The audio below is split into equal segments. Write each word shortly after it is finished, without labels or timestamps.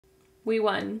We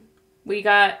won. We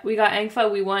got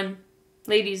Engfa, we won.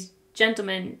 Ladies,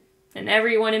 gentlemen, and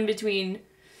everyone in between.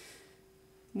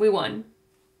 We won.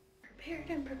 Prepared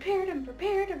and prepared and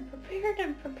prepared and prepared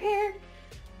and prepared.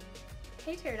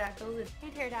 Hey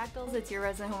pterodactyls, it's your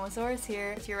resident homosaurus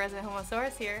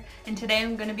here. And today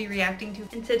I'm going to be reacting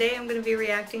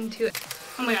to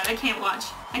oh my god, I can't watch.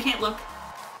 I can't look.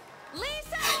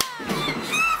 Lisa!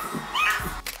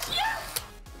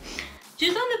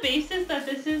 Just on the basis that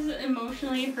this is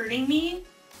emotionally hurting me.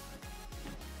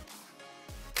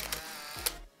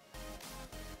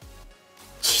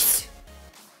 Jeez.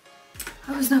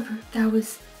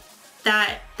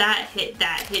 That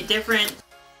hit different.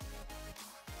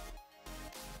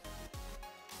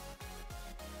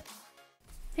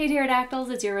 Hey pterodactyls,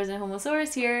 it's your resident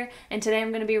homosaurus here, and today I'm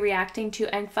going to be reacting to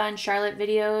Engfa and Charlotte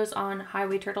videos on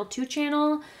HighwayTurtle2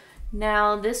 channel.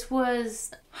 Now, this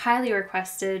was highly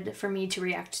requested for me to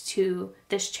react to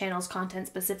this channel's content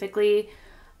specifically.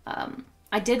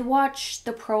 I did watch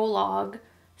the prologue,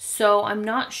 so I'm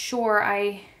not sure.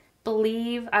 I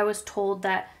believe I was told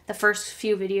that the first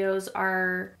few videos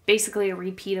are basically a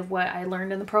repeat of what I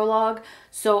learned in the prologue,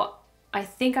 so I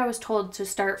think I was told to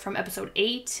start from episode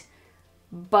 8.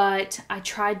 But I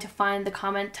tried to find the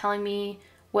comment telling me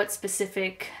what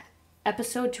specific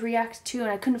episode to react to,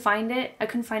 and I couldn't find it. I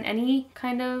couldn't find any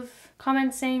kind of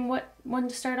comment saying what one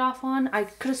to start off on. I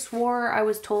could have swore I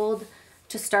was told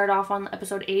to start off on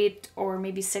episode 8 or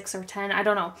maybe 6 or 10. I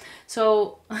don't know.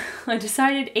 So I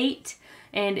decided 8,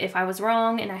 and if I was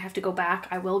wrong and I have to go back,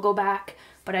 I will go back.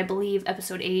 But I believe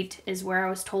episode 8 is where I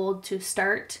was told to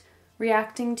start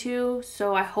reacting to,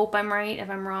 so I hope I'm right. If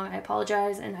I'm wrong, I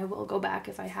apologize, and I will go back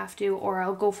if I have to, or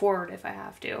I'll go forward if I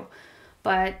have to.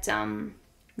 But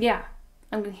yeah,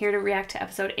 I'm here to react to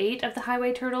episode 8 of the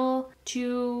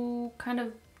HighwayTurtle2 kind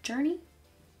of journey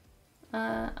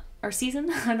or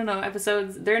season. I don't know,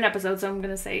 episodes. They're in episodes, so I'm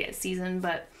gonna say season,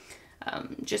 but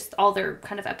just all their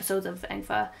kind of episodes of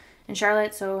Engfa and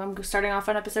Charlotte. So I'm starting off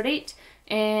on episode 8,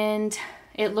 and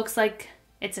it looks like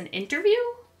it's an interview.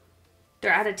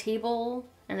 They're at a table,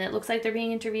 and it looks like they're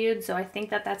being interviewed, so I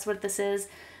think that that's what this is.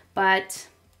 But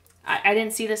I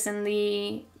didn't see this in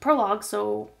the prologue,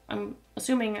 so I'm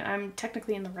assuming I'm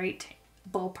technically in the right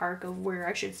ballpark of where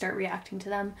I should start reacting to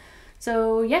them.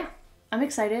 So yeah, I'm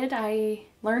excited. I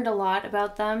learned a lot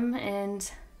about them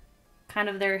and kind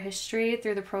of their history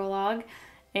through the prologue,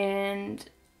 and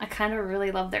I kind of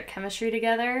really love their chemistry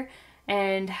together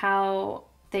and how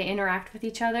they interact with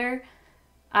each other.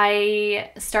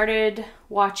 I started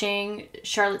watching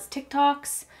Charlotte's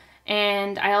TikToks,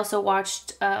 and I also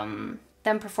watched them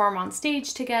perform on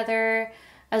stage together,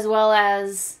 as well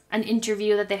as an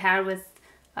interview that they had with,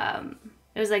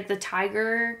 it was like the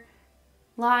Tiger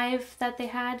live that they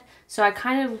had. So I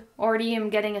kind of already am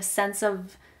getting a sense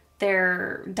of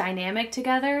their dynamic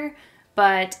together,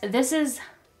 but this is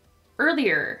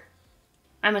earlier,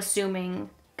 I'm assuming,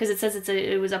 because it says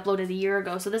it was uploaded a year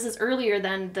ago. So this is earlier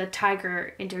than the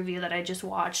Tiger interview that I just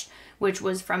watched, which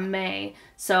was from May.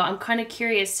 So I'm kind of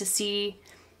curious to see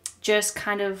just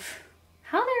kind of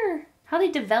how they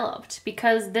developed,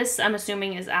 because this, I'm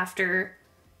assuming, is after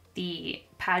the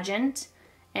pageant,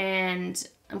 and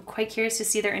I'm quite curious to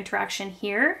see their interaction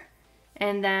here,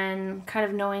 and then kind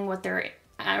of knowing what their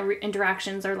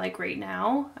interactions are like right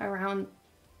now around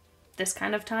this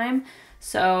kind of time.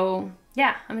 So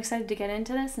yeah, I'm excited to get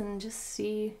into this and just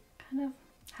see kind of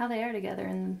how they are together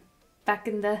and back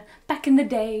in the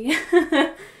day.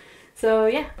 So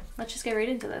yeah, let's just get right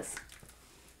into this.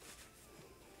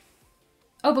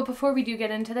 Oh, but before we do get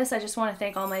into this, I just want to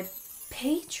thank all my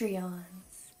Patreons.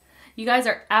 You guys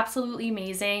are absolutely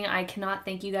amazing. I cannot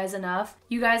thank you guys enough.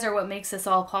 You guys are what makes this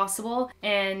all possible,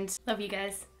 and love you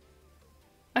guys.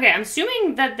 Okay, I'm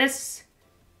assuming that this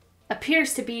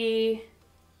appears to be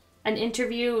an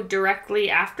interview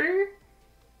directly after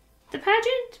the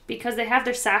pageant, because they have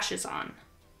their sashes on.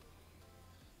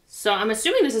 So I'm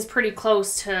assuming this is pretty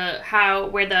close to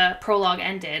where the prologue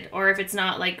ended, or if it's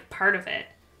not like part of it.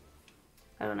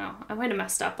 I don't know. I might have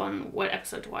messed up on what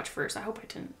episode to watch first. I hope I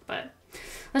didn't, but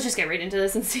let's just get right into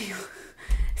this and see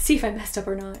if I messed up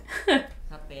or not.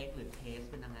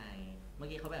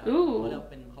 Ooh.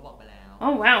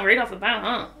 Oh wow, right off the bat,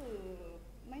 huh?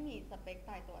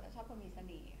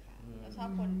 ช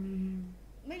อบคน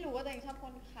ไม่รู้ว่าตัวเองชอบค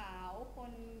นขาวค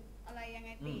นอะไรยังไง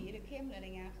ตีหรือเข้มหรืออะไร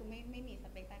เงี้ยคือไม่มีส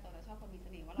เปคตายตัวแต่ชอบคนมีเส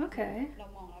น่ห์ว่าเรา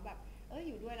มองแล้วแบบอ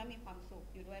ยู่ด้วยแล้วมีความสุข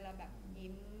อยู่ด้วยแล้วแบบยิ้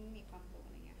มมีความสุขอ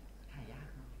ะไรเงี้ยหายาก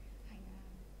หายาก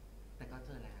แต่ก็เจ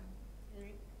อแล้ว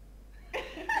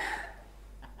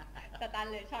แต่ตัน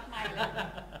เลยชอบใหม่เลย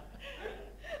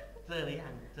เจอหรือ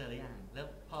ยัง เริ่ม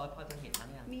พอจะเห็นบ้าง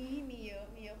ยังมีเย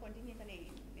อะคนที่มีเสน่ห์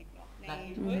ในกล่องใน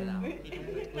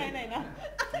ไหนนะ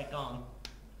ในกอง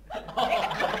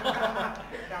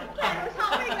ชอ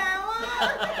บอีกแล้วอ่ะ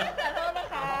ขอโทษนะ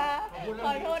คะข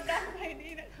อโทษได้ไหม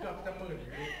นี่นะเกือบจะ10,000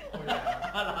คนแล้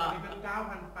วนี่เป็น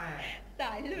9,800จ่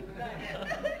ายหลุดเลย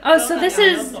Oh, so this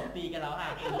is ตีกันแล้วค่ะ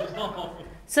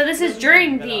so this is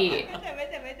during the ไม่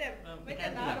เจ็บ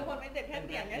นะทุกคนไม่เจ็บแค่เ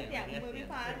สียงมือพี่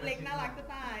ฟ้าเล็กน่ารักจะ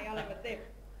ตายอะไรมาเจ็บ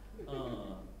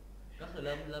ก็คือเ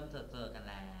ริ่มเจอกัน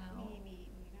แล้วมี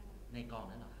ในกอง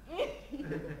นั่นเหรอ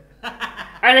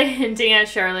Are they hinting at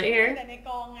Charlotte here แต่ในก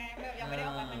องไงแบบยังไม่ได้อ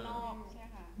อกมาข้างนอกใช่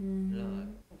ค่ะ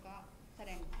ผมก็แส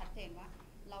ดงชัดเจนว่า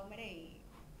เราไม่ได้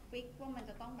ฟิกว่ามัน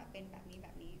จะต้องแบบเป็นแบบนี้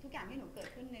ทุกอย่างที่หนูเกิด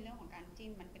ขึ้นในเรื่องของการจิ้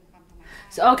นมันเป็นความธรรมชา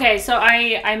ติ Okay, so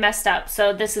I messed up. So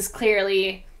this is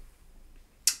clearly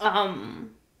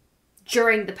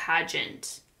during the pageant.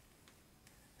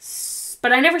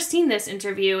 But I never seen this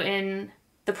interview in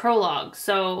the prologue,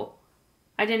 so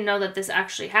I didn't know that this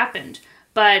actually happened.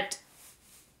 But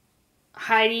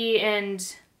Heidi and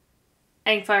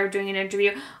Engfa are doing an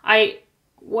interview.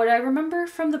 What I remember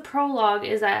from the prologue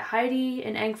is that Heidi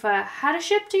and Engfa had a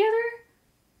ship together,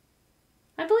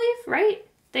 I believe, right?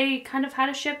 They kind of had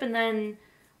a ship, and then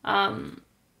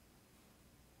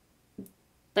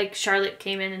like Charlotte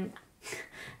came in and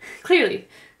clearly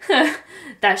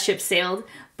that ship sailed.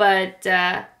 But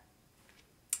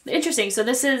interesting. So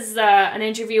this is an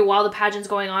interview while the pageant's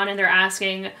going on, and they're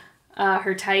asking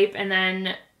her type, and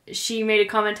then she made a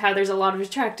comment how there's a lot of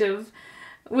attractive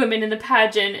women in the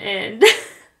pageant, and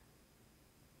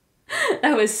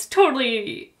that was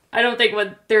totally, I don't think what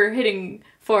they're hitting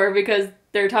for, because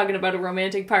they're talking about a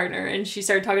romantic partner, and she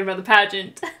started talking about the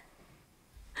pageant.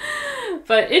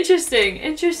 But interesting. เ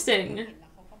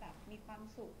ขาก็แบบมีความ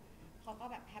สุขเขาก็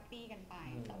แบบแฮปปี้กันไป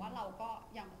แต่ว่าเราก็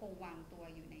ยังคงวางตัว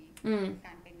อยู่ในก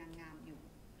ารเป็นนางงามอยู่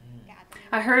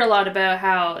I heard a lot about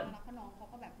how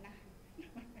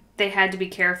they had to be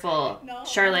careful,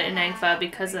 Charlotte and Engfa,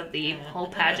 because of the whole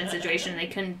pageant situation. They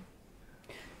couldn't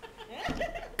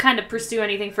kind of pursue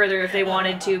anything further if they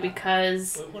wanted to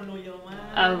because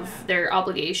of their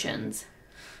obligations.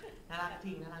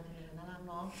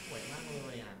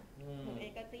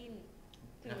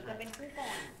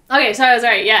 Okay, so I was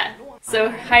right, yeah. So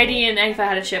Heidi and Engfa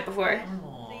had a ship before.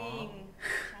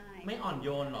 ไม่อ่อนโย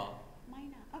นหรอไม่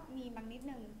นะมีบางนิด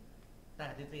นึงแต่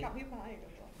จริงๆกับพี่ฟ้าอีก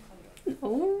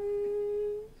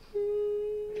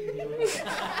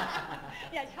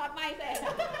อย่าช็อตไม่เสร็จ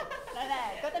นั่นแหละ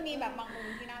ก็จะมีแบบบางมุม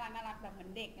ที่น่ารักแบบเหมือน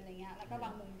เด็กอะไรเงี้ยแล้วก็บา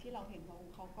งมุมที่เราเห็นว่า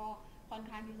เขาก็ค่อน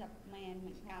ข้างที่จะแมนเห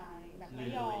มือนกันแบบไม่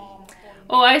ยอม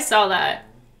Oh, I saw that.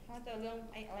 ถ้าเจอเรื่อง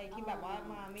อะไรที่แบบว่า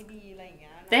มาไม่ดีอะไรอย่างเงี้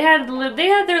ย They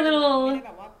had their little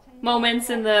moments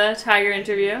in the Tiger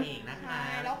interview. ใช่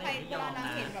แล้วใครเวลานาง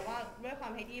เห็นแบบว่าด้วยควา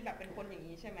มที่แบบเป็นคนอย่าง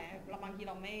นี้ใช่ไหมเราบางทีเ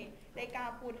ราไม่ได้กล้า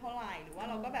พูดเท่าไหร่หรือว่า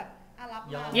เราก็แบบรับ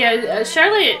Yeah,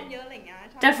 Charlotte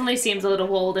definitely seems a little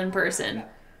bold in person.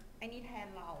 ไอ้นี่แทน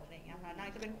เราอะไรอย่างเงี้ยค่ะนาง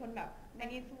จะเป็นคนแบบไอ้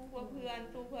นี่สู้เพื่อเพื่อน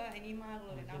สู้เพื่อไอ้นี่มากเ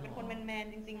ลยนางเป็นคนแมน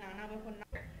จริงๆนางเป็นคน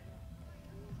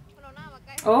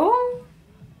Oh,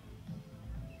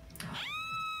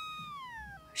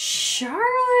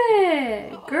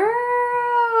 Charlotte,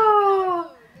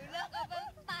 girl.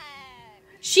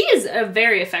 She is a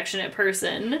very affectionate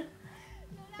person,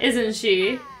 isn't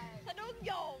she?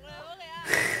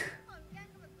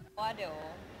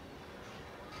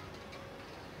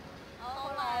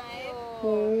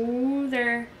 Oh,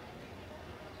 they're...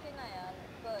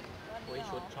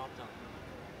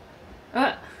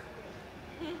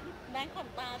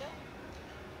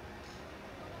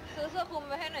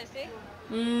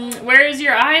 Where's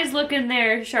your eyes looking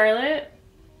there, Charlotte?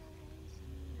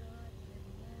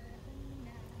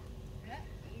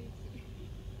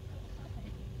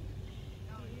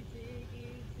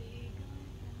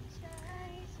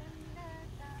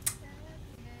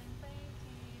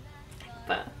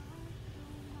 But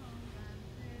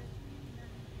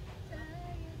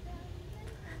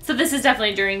so this is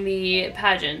definitely during the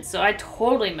pageant, so I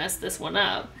totally messed this one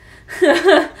up.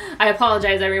 I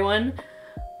apologize, everyone.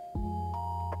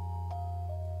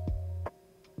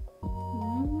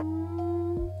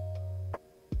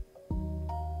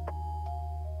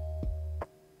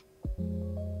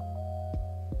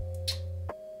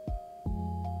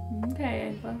 Okay,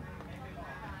 well.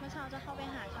 เมื่อเช้าจะเข้าไป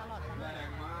หาชาร์ลอต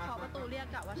เคาะประตูเรียก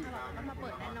กะว่าชาร์ลอตต้องมาเปิ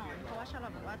ดแน่นอนเพราะว่าชาร์ลอ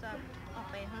ตบอกว่าจะออก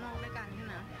ไปข้างนอกด้วยกันใช่ไ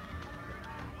หม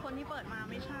คนที่เปิดมา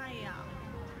ไม่ใช่อ่ะ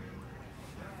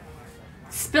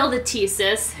Spill the tea,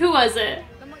 sis. Who was it?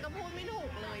 แล้วมันก็พูดไม่ถูก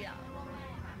เลยอ่ะ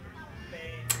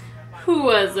Who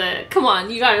was it? Come on,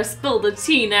 you gotta spill the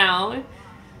tea now.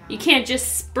 You can't just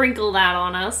sprinkle that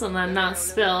on us and then not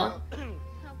spill.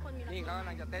 ริงๆแล้วกำ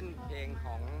ลังจะเต้นเพลงข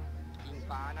องอิง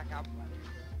ฟ้านะครับ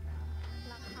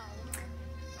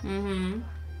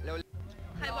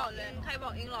ใครบอกเลยใครบอ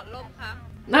กอิงหลอดล่มคะ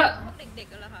เด็ก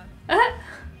ๆกันเหรอคะ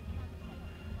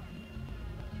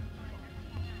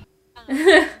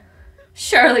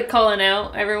Charlotte calling out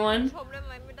everyone. ชมได้ไ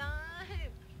หมไม่ได้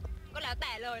ก็แล้วแ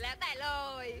ต่เลยแล้วแต่เล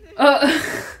ย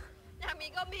อยากมี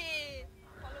ก็มี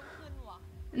พอลุกขึ้นว่ะ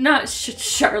Not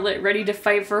Charlotte ready to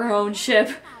fight for her own ship.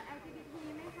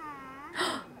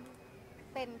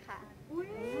 เป็นค่ะ อุ้ย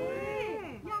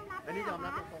ยอมรับอันนี้ยอมรั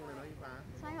บตรงๆเลยเนาะอิงฟ้า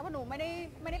ใช่ค่ะว่าหนูไม่ไ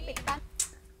ด้ปิดกั้น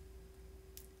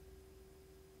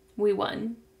We won.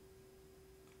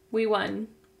 We won.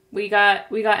 We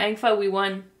got Engfa, we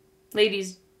won. Ladies,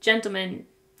 gentlemen,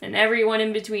 and everyone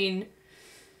in between.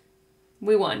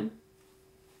 We won.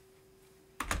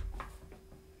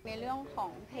 ในเรื่องขอ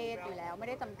งเพศอยู่แล้วไม่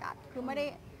ได้จำกัดคือไม่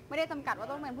ได้จำกัดว่า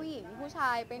ต้องเป็นผู้หญิงผู้ช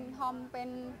ายเป็นทอมเป็น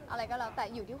อะไรก็แล้วแต่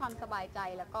อยู่ที่ความสบายใจ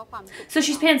แล้วก็ความสุข So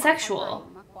she's pansexual.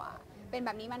 มากกว่าเป็นแบ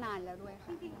บนี้มานานแล้วด้วยค่ะ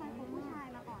จริงๆเคยคบผู้ชาย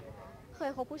มาก่อนเค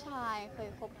ยคบผู้ชายเคย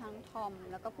คบทั้งทอม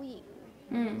แล้วก็ผู้หญิง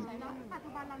ใช่ค่ะปัจจุ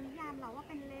บันเรานิยามเราว่า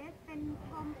เป็นเลสเป็นท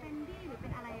อมเป็นบี้หรือเป็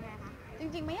นอะไรไหมคะจ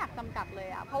ริงๆไม่อยากจำกัดเลย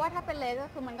อะเพราะว่าถ้าเป็นเลสก็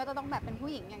คือมันก็จะต้องแบบเป็นผู้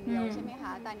หญิงอย่างเดียวใช่ไหมค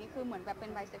ะแต่อันนี้คือเหมือนแบบเป็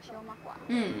นไบเซ็กชวลมากกว่า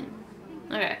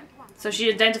Okay. So she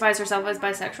identifies herself as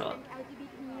bisexual.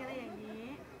 LGBT อะไรอย่างนี้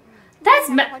That's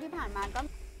เพราะที่ผ่านมาก็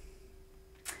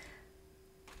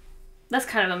That's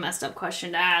kind of a messed up question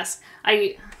to ask.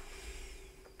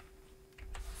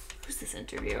 Who's this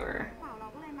interviewer?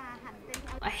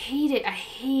 I hate it. I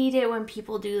hate it when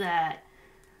people do that.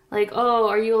 Like, oh,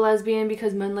 are you a lesbian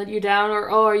because men let you down? Or,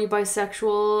 oh, are you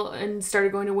bisexual and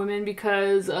started going to women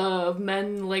because of men,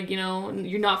 like, you know,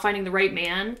 you're not finding the right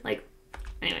man? Like,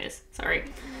 anyways, sorry.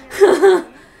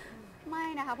 ไม่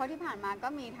นะคะเพราะที่ผ่านมาก็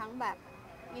มีทั้งแบบ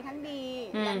มีทั้งดี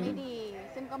และไม่ดี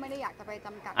ซึ่งก็ไม่ได้อยากจะไปจ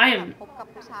ำกัดแบบพบกับ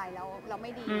ผู้ชายแล้วเราไ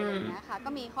ม่ดีอะไรอย่างเงี้ยค่ะก็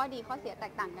มีข้อดีข้อเสียแต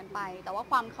กต่างกันไปแต่ว่า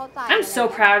ความเข้าใจ I'm so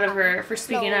proud of her for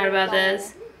speaking out about this.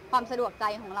 ความสะดวกใจ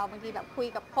ของเราบางทีแบบคุย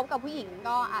กับคบกับผู้หญิง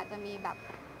ก็อาจจะมีแบบ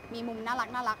มีมุมน่ารัก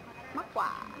มากกว่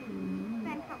าแฟ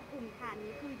นคลับกลุ่มฐาน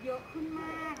นี้คือเยอะขึ้นม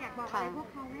ากอยากบอกอะไรพวก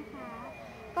เขาไหมคะ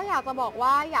ก็อยากจะบอกว่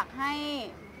าอยากให้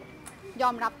ยอ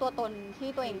มรับตัวตนที่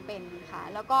ตัวเองเป็นค่ะ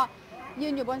แล้วก็ยื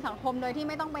นอยู่บนสังคมโดยที่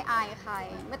ไม่ต้องไปอายใคร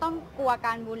ไม่ต้องกลัวก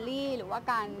ารบูลลี่หรือว่า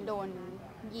การโดน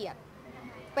เหยียด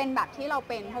เป็นแบบที่เรา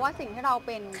เป็นเพราะว่าสิ่งที่เราเ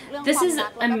ป็นเรื่องความรัก This is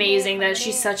amazing that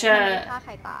she's such a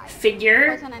figure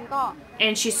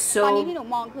and she's so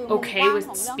okay with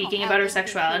speaking about her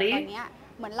sexuality.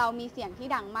 เหมือนเรามีเสียงที่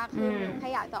ดังมากขึ้นแค่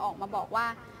อยากจะออกมาบอกว่า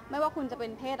ไม่ว่าคุณจะเป็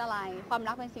นเพศอะไรความ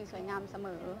รักเป็นสิ่งสวยงามเสม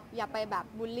ออย่าไปแบบ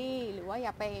บูลลี่หรือว่าอย่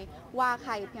าไปว่าใค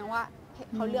รเพียงว่า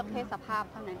เขาเลือกเพศสภาพ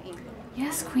เท่านั้นเอง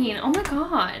Yes, Queen. Oh my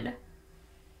God.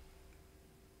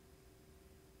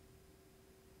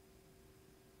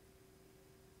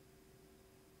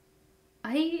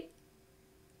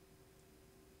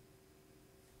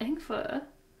 Engfa.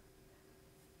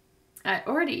 I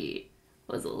already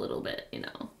was a little bit, you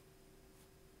know,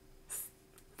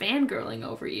 fangirling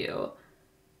over you.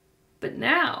 But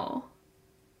now,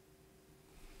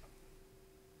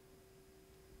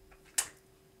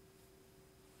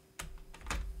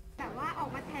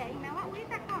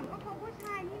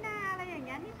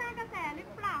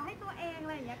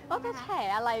ก็จะแฉ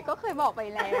อะไรก็เคยบอกไป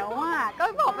แล้วอ่ะก็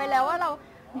บอกไปแล้วว่าเรา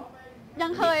ยั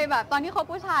งเคยแบบตอนที่คบ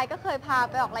ผู้ชายก็เคยพา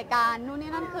ไปออกรายการนู่นนี่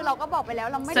นั่นคือเราก็บอกไปแล้ว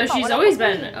เราไม่ได้บอกว่า So she's always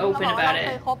been open about it. เราเ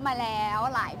คยคบมาแล้ว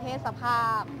หลายเพศสภา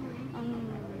พ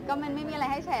ก็มันไม่มีอะไร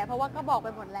ให้แฉเพราะว่าก็บอกไป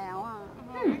หมดแล้วอ่ะ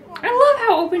I love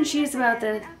how open she is about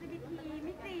this.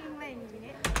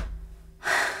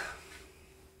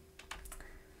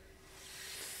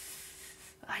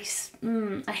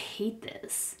 I hate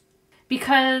this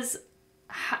because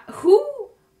who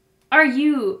are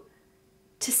you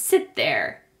to sit there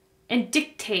and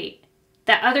dictate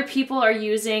that other people are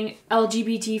using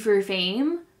LGBT for fame?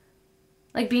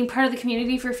 Like being part of the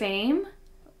community for fame?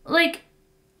 Like,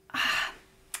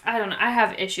 I don't know. I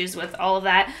have issues with all of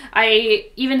that. I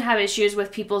even have issues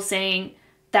with people saying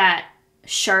that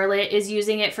Charlotte is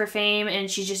using it for fame and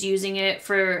she's just using it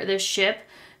for this ship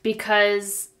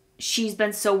because she's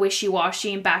been so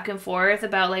wishy-washy and back and forth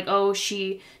about like, oh,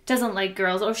 she doesn't like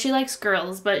girls, or she likes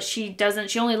girls, but she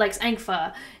only likes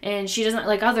Engfa, and she doesn't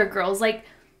like other girls. Like,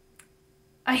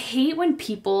 I hate when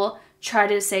people try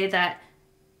to say that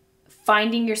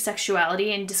finding your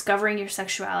sexuality and discovering your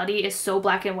sexuality is so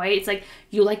black and white. It's like,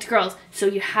 you liked girls, so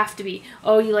you have to be.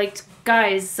 Oh, you liked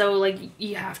guys, so like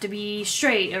you have to be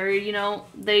straight, or you know,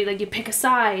 they like you pick a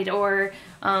side, or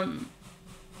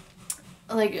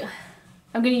like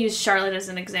I'm going to use Charlotte as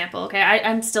an example, okay?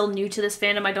 I'm still new to this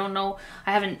fandom. I don't know.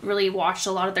 I haven't really watched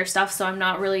a lot of their stuff, so I'm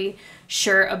not really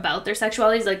sure about their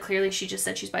sexualities. Like, clearly she just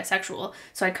said she's bisexual,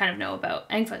 so I kind of know about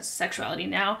Engfa's sexuality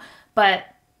now. But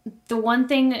the one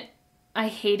thing I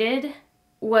hated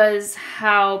was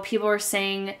how people were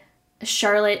saying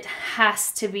Charlotte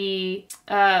has to be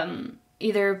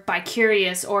either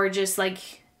bi-curious or just, like,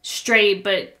 straight,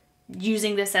 but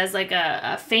using this as, like,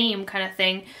 a fame kind of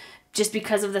thing, just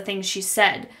because of the things she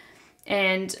said.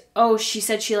 And, oh, she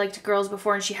said she liked girls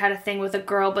before and she had a thing with a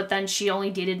girl, but then she only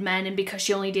dated men, and because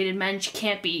she only dated men, she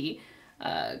can't be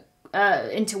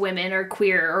into women or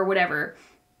queer or whatever.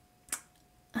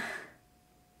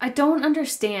 I don't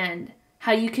understand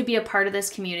how you could be a part of this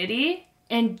community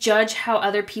and judge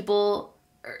other people's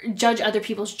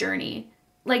journey.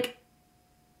 Like,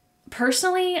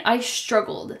 personally, I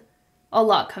struggled a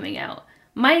lot coming out.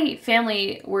 My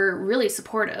family were really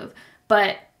supportive,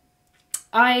 but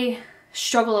I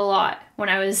struggled a lot when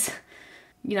I was,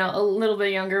 you know, a little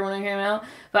bit younger when I came out.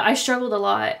 But I struggled a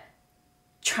lot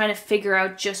trying to figure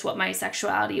out just what my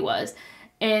sexuality was.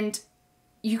 And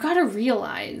you gotta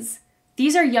realize,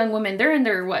 these are young women. They're in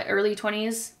their, early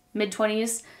 20s,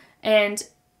 mid-20s. And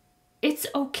it's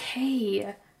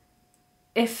okay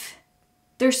if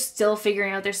they're still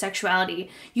figuring out their sexuality.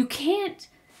 You can't,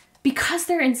 because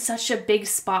they're in such a big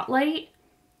spotlight,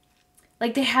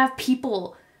 like, they have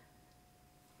people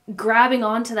grabbing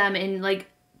onto them and,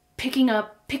 like, picking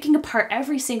apart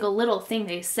every single little thing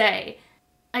they say.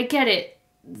 I get it.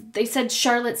 They said,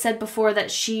 Charlotte said before that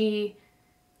she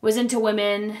was into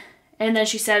women, and then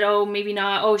she said, oh, maybe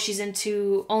not. Oh, she's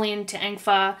only into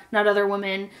Engfa, not other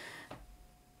women.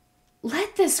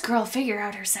 Let this girl figure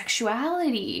out her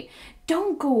sexuality.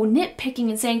 Don't go nitpicking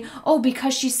and saying, oh,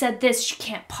 because she said this, she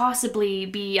can't possibly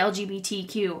be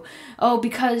LGBTQ. Oh,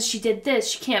 because she did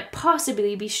this, she can't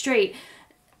possibly be straight.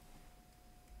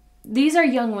 These are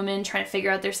young women trying to figure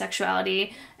out their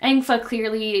sexuality. Engfa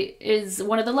clearly is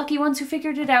one of the lucky ones who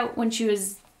figured it out when she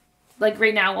was, like,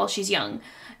 right now while she's young.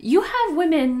 You have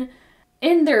women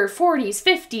in their 40s,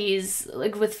 50s,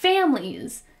 like, with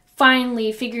families,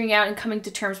 finally figuring out and coming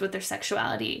to terms with their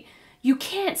sexuality. You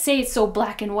can't say it's so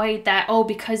black and white that, oh,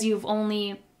 because you've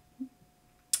only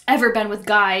ever been with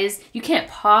guys, you can't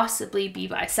possibly be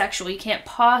bisexual. You can't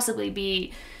possibly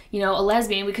be, you know, a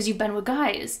lesbian because you've been with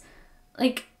guys.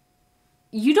 Like,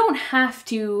 you don't have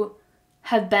to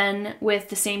have been with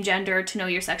the same gender to know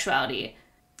your sexuality.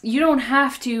 You don't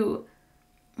have to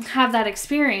have that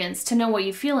experience to know what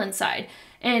you feel inside.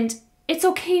 And it's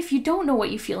okay if you don't know what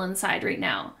you feel inside right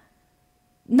now.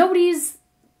 Nobody's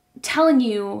telling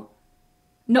you,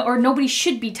 or nobody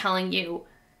should be telling you,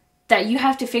 that you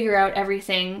have to figure out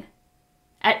everything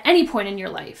at any point in your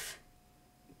life.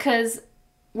 Because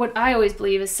what I always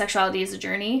believe is sexuality is a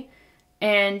journey,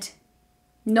 and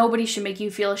nobody should make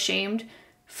you feel ashamed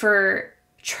for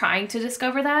trying to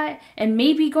discover that and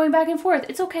maybe going back and forth.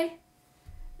 It's okay.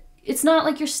 It's not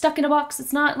like you're stuck in a box.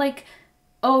 It's not like,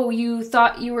 oh, you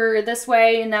thought you were this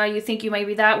way and now you think you might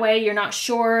be that way. You're not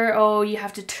sure. Oh, you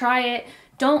have to try it.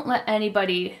 Don't let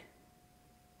anybody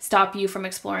stop you from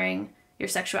exploring your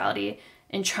sexuality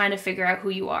and trying to figure out who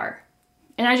you are.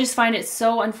 And I just find it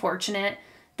so unfortunate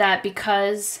that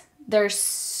because they're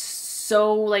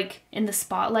so, like, in the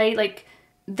spotlight, like,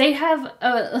 they have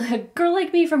a girl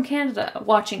like me from Canada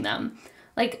watching them.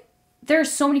 Like,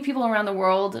 there's so many people around the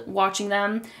world watching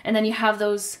them, and then you have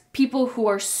those people who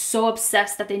are so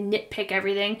obsessed that they nitpick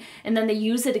everything, and then they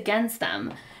use it against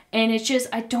them. And it's just,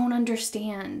 I don't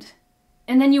understand.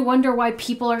 And then you wonder why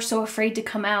people are so afraid to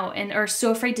come out and are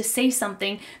so afraid to say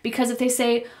something, because if they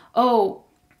say, oh,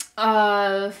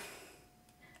 I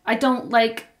don't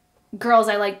like girls,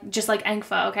 I like just like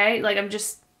Engfa, okay? Like, I'm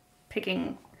just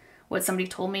picking what somebody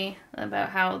told me about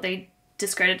how they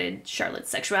discredited Charlotte's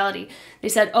sexuality. They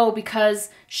said, oh, because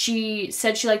she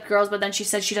said she liked girls, but then she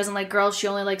said she doesn't like girls, she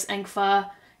only likes Engfa,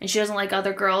 and she doesn't like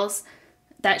other girls,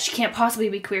 that she can't possibly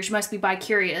be queer, she must be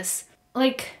bi-curious.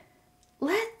 Like,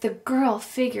 let the girl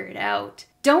figure it out.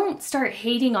 Don't start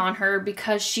hating on her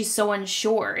because she's so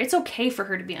unsure. It's okay for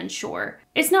her to be unsure.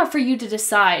 It's not for you to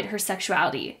decide her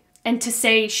sexuality and to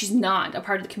say she's not a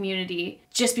part of the community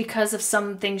just because of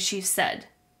some things she's said.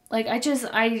 Like,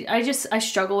 I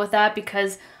struggle with that,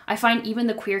 because I find even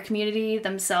the queer community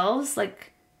themselves,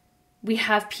 like, we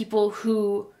have people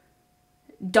who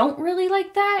don't really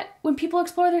like that when people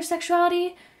explore their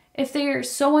sexuality. If they're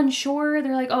so unsure,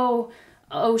 they're like, oh,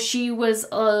 she was,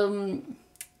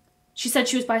 she said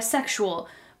she was bisexual,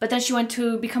 but then she went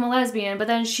to become a lesbian, but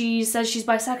then she says she's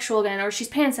bisexual again, or she's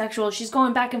pansexual, she's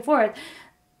going back and forth.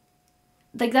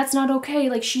 Like, that's not okay.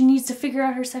 Like, she needs to figure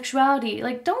out her sexuality.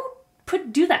 Like, don't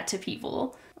do that to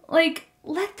people. Like,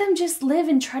 let them just live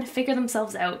and try to figure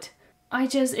themselves out.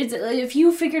 If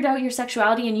you figured out your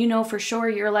sexuality and you know for sure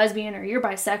you're a lesbian or you're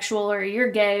bisexual or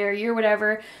you're gay or you're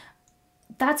whatever,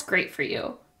 that's great for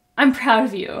you. I'm proud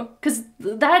of you, because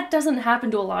that doesn't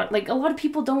happen to a lot of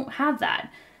people don't have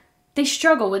that. They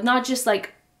struggle with not just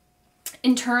like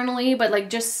internally, but like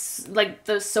just like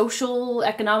the social,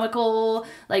 economical,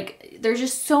 like there's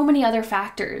just so many other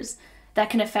factors that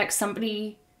can affect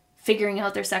somebody figuring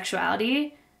out their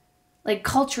sexuality. Like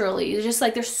culturally, just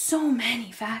like there's so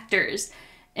many factors,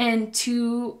 and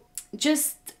to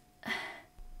just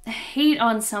hate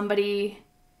on somebody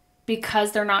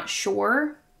because they're not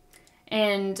sure,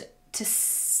 and to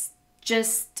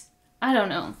just, I don't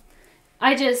know.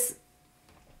 I just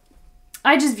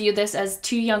view this as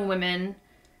two young women.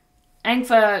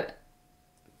 Engfa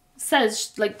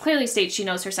says, like, clearly states she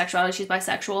knows her sexuality. She's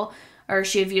bisexual, or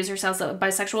she views herself as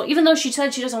bisexual, even though she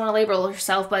said she doesn't want to label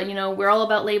herself, but, you know, we're all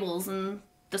about labels in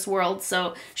this world,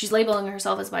 so she's labeling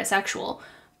herself as bisexual.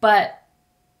 But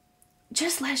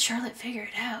just let Charlotte figure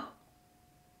it out.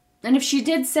 And if she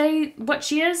did say what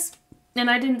she is, and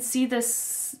I didn't see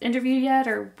this interview yet,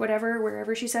 or whatever,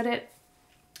 wherever she said it,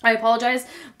 I apologize,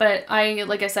 but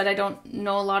like I said, I don't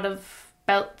know a lot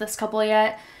about this couple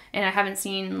yet, and I haven't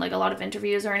seen like a lot of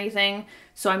interviews or anything,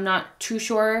 so I'm not too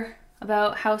sure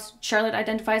about how Charlotte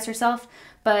identifies herself,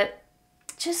 but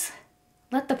just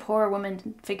let the poor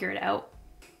woman figure it out.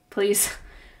 Please,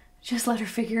 just let her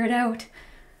figure it out.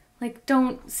 Like,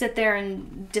 don't sit there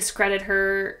and discredit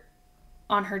her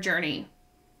on her journey.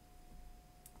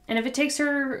 And if it takes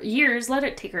her years, let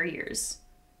it take her years.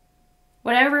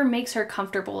 Whatever makes her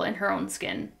comfortable in her own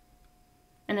skin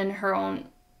and in her own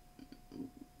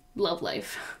love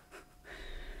life.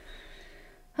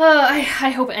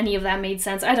 I hope any of that made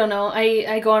sense. I don't know.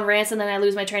 I go on rants and then I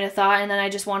lose my train of thought, and then I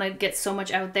just want to get so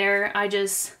much out there. I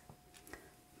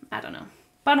don't know.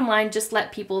 Bottom line, just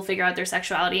let people figure out their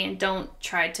sexuality and don't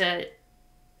try to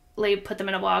put them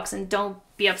in a box, and don't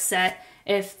be upset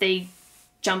if they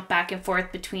jump back and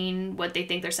forth between what they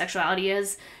think their sexuality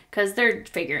is, because they're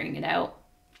figuring it out.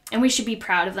 And we should be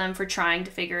proud of them for trying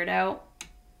to figure it out.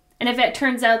 And if it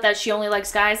turns out that she only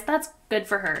likes guys, that's good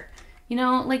for her. You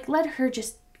know, like, let her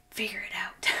just figure it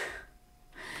out.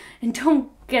 And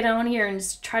don't get on here and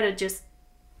try to just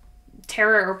tear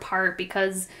her apart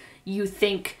because you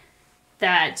think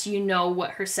that you know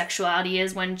what her sexuality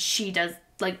is, when she does,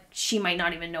 like, she might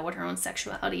not even know what her own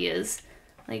sexuality is.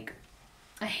 Like,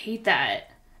 I hate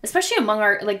that. Especially among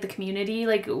the community,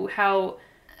 like, how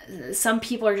some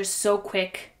people are just so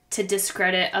quick to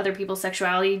discredit other people's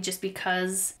sexuality just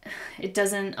because it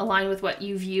doesn't align with what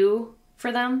you view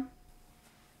for them.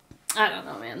 I don't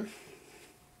know, man.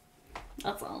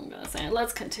 That's all I'm gonna say.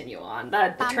 Let's continue on.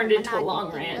 That turned into a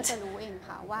long rant. ก็จะรู้เอง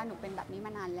ค่ะว่าหนูเป็นแบบนี้ม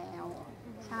านานแล้ว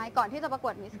ใช่ก่อนที่จะประก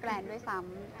วดมิสแกรนด์ด้วยซ้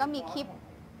ำก็มีคลิป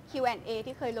Q&A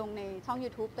ที่เคยลงในช่อง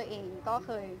YouTube ตัวเองก็เค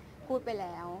ยพูดไปแ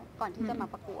ล้วก่อนที่จะมา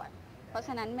ประกวดเพราะฉ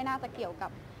ะนั้นไม่น่าจะเกี่ยวกั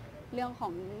บเรื่องขอ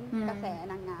งกระแส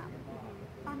นางงาม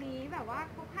ตอนนี้แบบว่า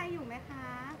คบใครอยู่ไหมคะ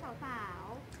สาว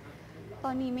ๆต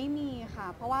อนนี้ไม่มีค่ะ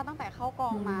เพราะว่าตั้งแต่เข้าก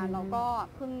องมาเราก็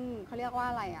เพิ่งเขาเรียกว่า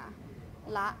อะไรอะ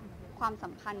ละความสั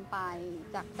มพันธ์ไป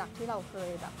จากที่เราเคย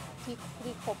แบบ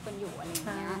ที่คบกันอยู่อะไรอย่าง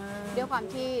เงี้ยด้วยความ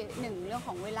ที่หนึ่งเรื่องข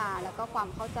องเวลาแล้วก็ความ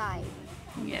เข้าใจ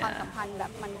ความสัมพันธ์แบ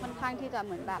บมันค่อนข้างที่จะเ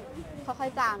หมือนแบบค่อ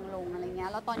ยๆจางลงอะไรเงี้ย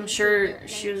แล้วตอนนี้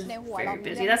ในหัวเราเย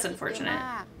อะม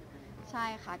ากใช่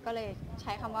ค่ะก็เลยใ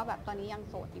ช้คำว่าแบบตอนนี้ยัง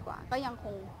โสดดีกว่าก็ยังค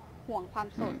งห่วงความ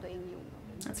โสดตัวเองอยู่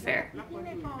That's fair. พูดใ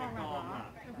นกองเหรอ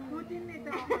พูด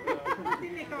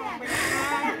ในกองไป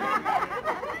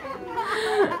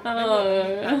เขา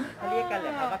เรียกกันเหร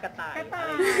อครับว่ากระต่าย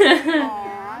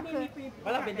เพรา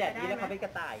ะเราเป็นแดดดี้แล้วเขาเป็นกร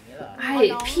ะต่ายอย่างเงี้ยเหรอ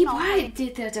Why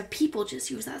did the people just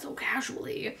use that so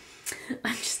casually?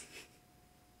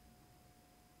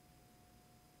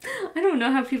 I don't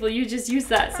know how people just use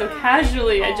that so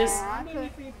casually.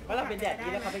 เพราะเราเป็นแดดดี้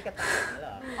แล้วเขาเป็นกระต่ายอย่างเงี้ยเหร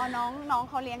ออ๋อน้อง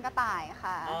เขาเลี้ยงกระต่าย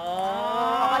ค่ะ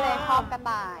เขาก็เลยชอบกระ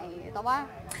ต่ายแต่ว่า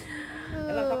แ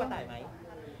ล้วเราชอบกระต่ายไหม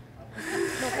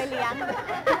หนูเคยเลี้ยง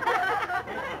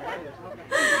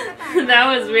That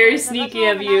was very sneaky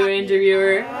of you,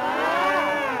 interviewer.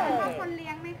 คนเลี้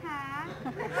ยงไหมคะ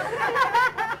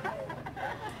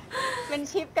เป็น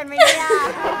ชิปกันไม่ได้ยาก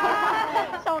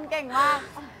ชงเก่งมาก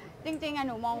จริงๆอะ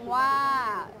หนูมองว่า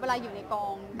เวลาอยู่ในกอ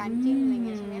งการจิ้นอะไรเ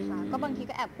งี้ยใช่ไหมคะก็บางที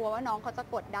ก็แอบกลัวว่าน้องเขาจะ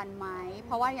กดดันไหมเพ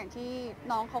ราะว่าอย่างที่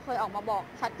น้องเขาเคยออกมาบอก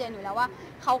ชัดเจนอยู่แล้วว่า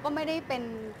เขาก็ไม่ได้เป็น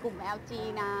กลุ่ม LG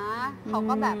นะเขา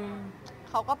ก็แบบ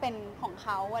เขาก็เป็นของเข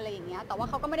าอะไรอย่างเงี้ยแต่ว่า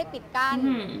เขาก็ไม่ได้ปิดกั้น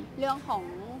เรื่องของ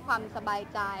ความสบาย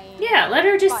ใจ Yeah, let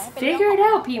her just figure it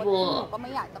out, people. ก็ไ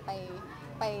ม่อยากจะไ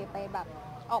ปแบบ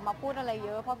ออกมาพูดอะไรเย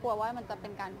อะเพราะกลัวว่ามันจะเป็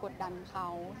นการกดดันเขา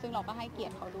ซึ่งเราก็ให้เกียร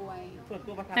ติเขาด้วย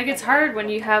Like it's hard when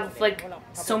you have like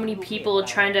so many people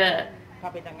trying to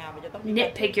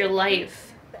nitpick your life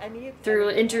through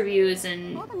interviews and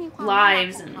ก็จะมีความน่ารัก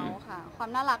lives ของ and เขาค่ะความ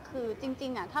น่ารักคือจริ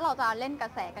งๆอ่ะถ้าเราจะเล่นกระ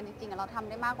แสกันจริงๆอ่ะเราทำ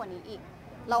ได้มากกว่านี้อีก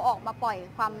เราออกมาปล่อย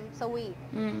ความสวีท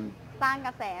สร้างก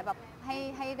ระแสแบบ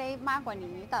ให้ได้มากกว่า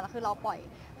นี้แต่คือเราปล่อย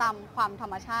ตามความธร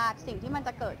รมชาติสิ่งที่มันจ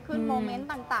ะเกิดขึ้นโมเมนต์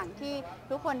ต่างๆที่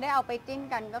ทุกคนได้เอาไปจิ้น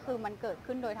กันก็คือมันเกิด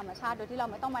ขึ้นโดยธรรมชาติโดยที่เรา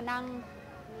ไม่ต้องมานั่ง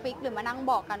ฟิกหรือมานั่ง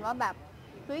บอกกันว่าแบบ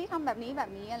เฮ้ยทำแบบนี้แบ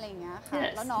บนี้อะไรอย่างเงี้ยค่ะ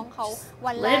Yes. แล้วน้องเขา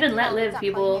วันแรก Live and ที่ let เรา live จาก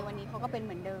people ในวันนี้เขาก็เป็นเห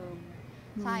มือนเดิม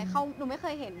ใช่เขาหนูไม่เค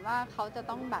ยเห็นว่าเขาจะ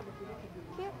ต้องแบบ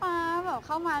พี่ฟ้าแบบเ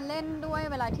ข้ามาเล่นด้วย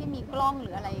เวลาที่มีกล้องห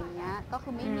รืออะไรอย่างเงี้ยก็คื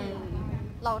อไม่มี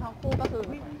เราทั้งคู่ก็คื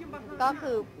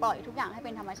อปล่อยทุกอย่างให้เ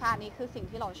ป็นธรรมชาตินี่คือสิ่ง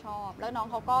ที่เราชอบแล้วน้อง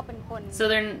เขาก็เป็นคน so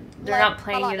they're not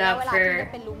playing it up เวลา for ที่ได้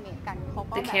เป็นรูมเมทกันเขา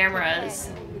ก็ the cameras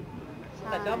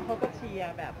แต่ด้อมเขาก็เชีย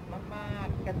ร์แบบมาก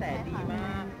ๆกระแสดีม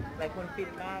ากหลายคนฟิน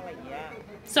มากอะไรอย่างเงี้ย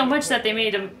so much that they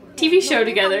made a TV show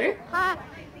together ถ้า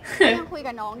ยังคุย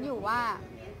กับน้องอยู่ว่า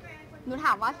หนูถ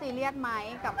ามว่าซีเรียสไหม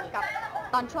กับ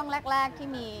ตอนช่วงแรกๆที่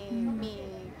มี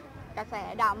กระแส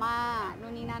ดราม่านู่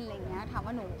นนี่นั่นอะไรเงี้ยถาม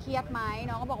ว่าหนูเครียดไหม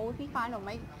น้องก็บอกว่าพี่ฟ้าหนูไ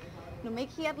ม่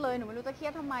เครียดเลยหนูไม่รู้จะเครีย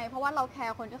ดทำไมเพราะว่าเราแค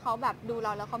ร์คนที่เขาแบบดูเร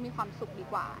าแล้วเขามีความสุขดี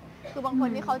กว่าคือบางคน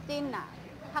ที่เขาจิ้นอ่ะ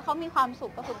ถ้าเขามีความสุ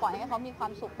ขก็คือปล่อยให้เขามีควา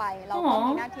มสุขไปเราก็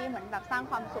มีหน้าที่เหมือนแบบสร้าง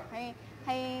ความสุขใ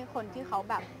ห้คนที่เขา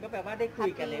แบบก็แปลว่าได้คุ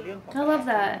ยกันในเรื่องของ I love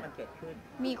that มันเกิดขึ้น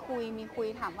มีคุย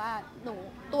ถามว่า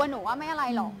ตัวหนูว่าไม่อะไร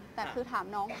หรอกแต่คือถาม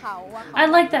น้องเขาว่าเขา I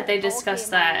like that they โอเค discuss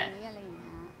ไหม that อะไรอย่างเ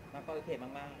งี้ย แล้วก็โอเคมา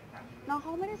กๆค่ะ น้องเขา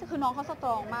ไม่ได้คือน้องเขาสต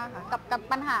รองมากค่ะกับ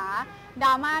ปัญหาดร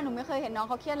าม่าหนูไม่เคยเห็นน้อง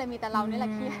เขาเครียดเลยมีแต่เรานี่แหล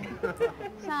ะเครียด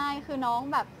ใช่คือน้อง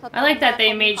แบบสตรอง I like that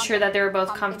they made sure that they were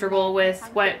both comfortable with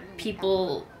what people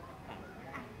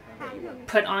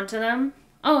put onto them.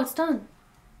 Oh, it's done.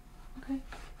 Okay.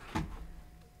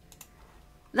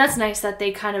 That's nice that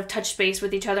they kind of touched base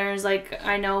with each other and is like,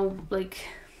 I know, like,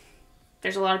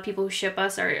 there's a lot of people who ship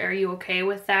us. Are you okay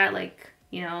with that? Like,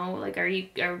 you know, like,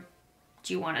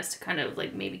 do you want us to kind of,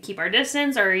 like, maybe keep our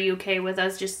distance? Or are you okay with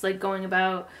us just, like, going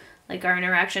about, like, our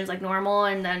interactions like normal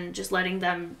and then just letting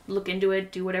them look into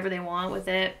it, do whatever they want with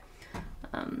it?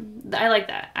 I like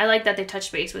that. I like that they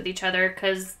touched base with each other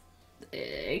because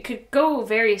it could go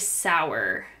very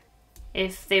sour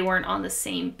if they weren't on the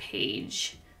same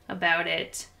page about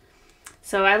it.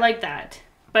 So I like that.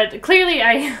 But clearly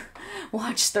I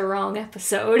watched the wrong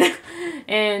episode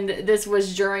and this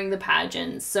was during the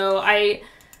pageant. So I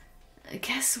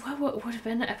guess what would have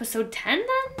been episode 10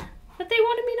 then that they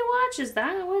wanted me to watch? Is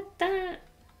that what that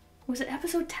was? It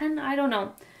episode 10? I don't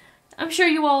know. I'm sure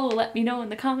you all will let me know in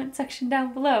the comment section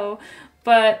down below.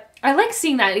 But I like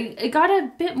seeing that. It got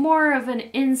a bit more of an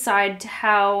insight to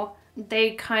how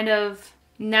they kind of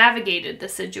navigated the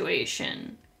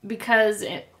situation. Because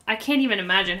I can't even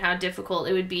imagine how difficult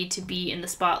it would be to be in the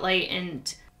spotlight,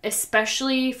 and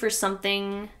especially for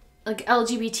something like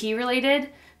LGBT related,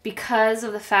 because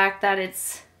of the fact that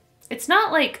it's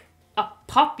not like a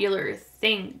popular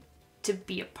thing to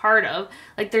be a part of.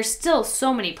 Like, there's still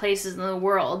so many places in the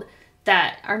world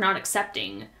that are not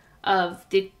accepting of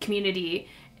the community,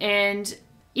 and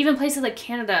even places like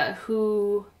Canada,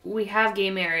 who we have gay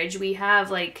marriage, we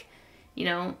have, like, you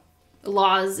know,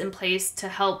 laws in place to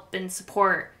help and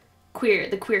support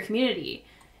the queer community,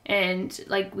 and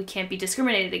like we can't be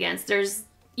discriminated against.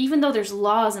 Even though there's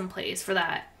laws in place for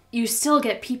that, you still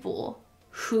get people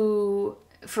who,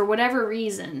 for whatever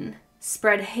reason,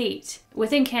 spread hate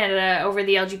within Canada over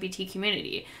the LGBT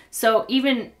community. So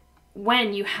even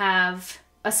when you have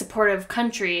a supportive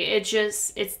country,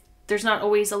 there's not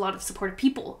always a lot of supportive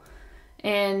people.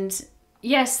 And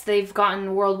yes, they've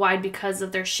gotten worldwide because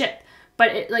of their ship,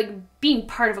 but being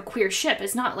part of a queer ship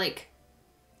is not like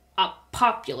a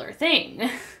popular thing.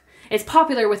 It's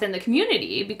popular within the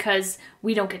community because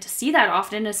we don't get to see that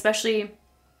often, especially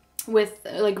with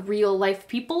like real life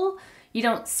people. You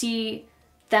don't see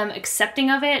them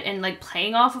accepting of it and like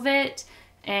playing off of it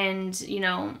and, you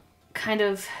know, kind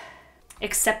of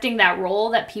accepting that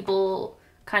role that people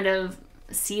kind of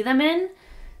see them in.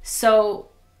 So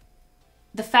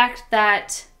the fact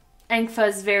that Engfa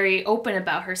is very open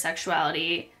about her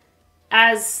sexuality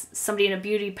as somebody in a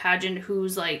beauty pageant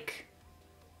who's like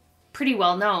pretty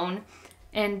well known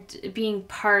and being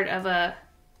part of a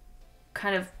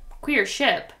kind of queer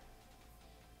ship,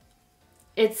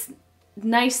 it's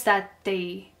nice that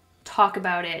they talk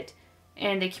about it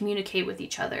and they communicate with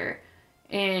each other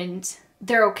and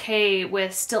they're okay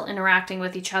with still interacting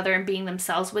with each other and being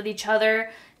themselves with each other,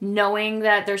 knowing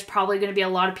that there's probably going to be a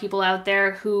lot of people out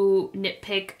there who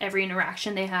nitpick every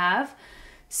interaction they have.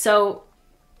 So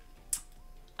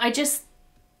I just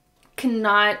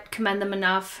cannot commend them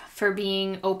enough for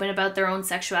being open about their own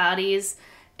sexualities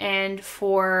and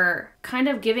for kind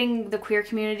of giving the queer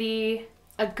community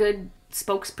a good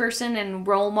spokesperson and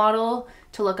role model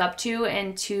to look up to,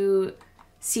 and to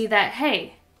see that,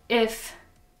 hey, if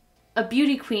a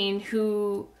beauty queen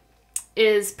who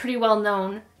is pretty well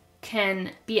known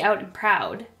can be out and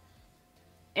proud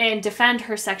and defend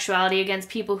her sexuality against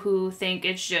people who think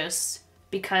it's just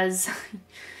because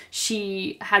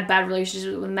she had bad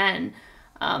relationships with men.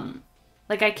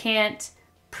 Like, I can't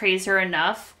praise her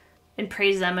enough and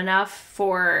praise them enough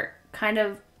for kind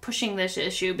of pushing this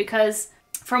issue, because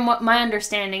from what my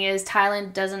understanding is,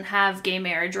 Thailand doesn't have gay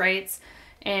marriage rights,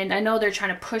 and I know they're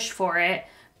trying to push for it,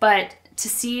 but to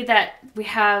see that we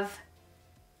have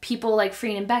people like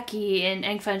Freen and Becky and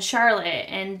Engfa and Charlotte,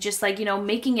 and just like, you know,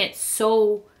 making it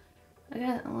so, I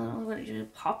guess,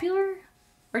 popular,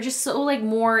 or just so like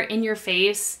more in your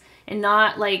face and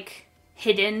not like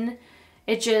hidden.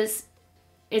 It's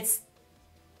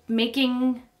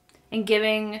making and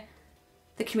giving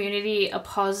the community a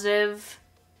positive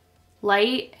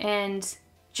light, and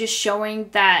just showing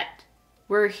that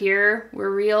we're here,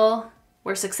 we're real,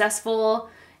 we're successful,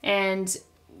 and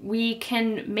we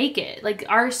can make it. Like,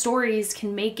 our stories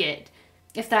can make it,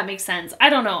 if that makes sense. I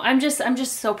don't know. I'm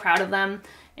just so proud of them,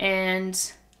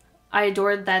 and I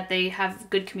adore that they have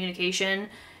good communication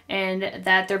and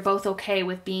that they're both okay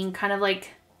with being kind of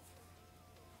like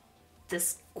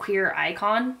this queer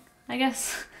icon, I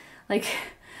guess. like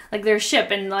their ship,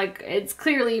 and like it's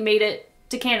clearly made it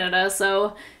to Canada,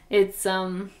 so it's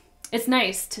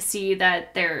nice to see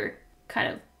that they're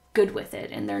kind of good with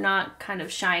it, and they're not kind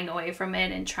of shying away from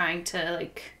it and trying to,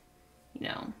 like, you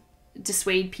know,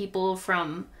 dissuade people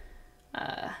from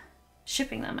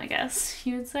shipping them, I guess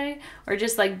you would say, or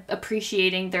just like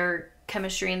appreciating their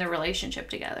chemistry and their relationship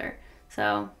together.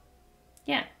 So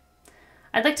yeah,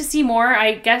 I'd like to see more.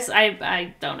 I guess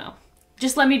I don't know.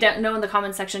 Just let me know in the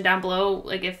comment section down below,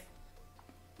 like, if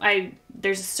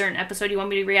there's a certain episode you want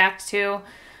me to react to,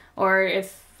 or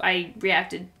if I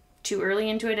reacted too early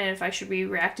into it, and if I should be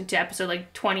reacting to episode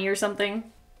like 20 or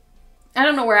something. I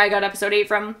don't know where I got episode 8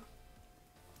 from.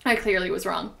 I clearly was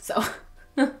wrong, so.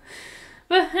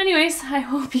 But anyways, I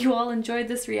hope you all enjoyed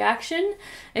this reaction.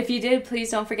 If you did,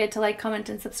 please don't forget to like, comment,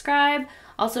 and subscribe.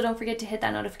 Also, don't forget to hit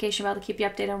that notification bell to keep you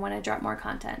updated on when I drop more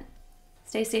content.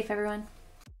 Stay safe, everyone.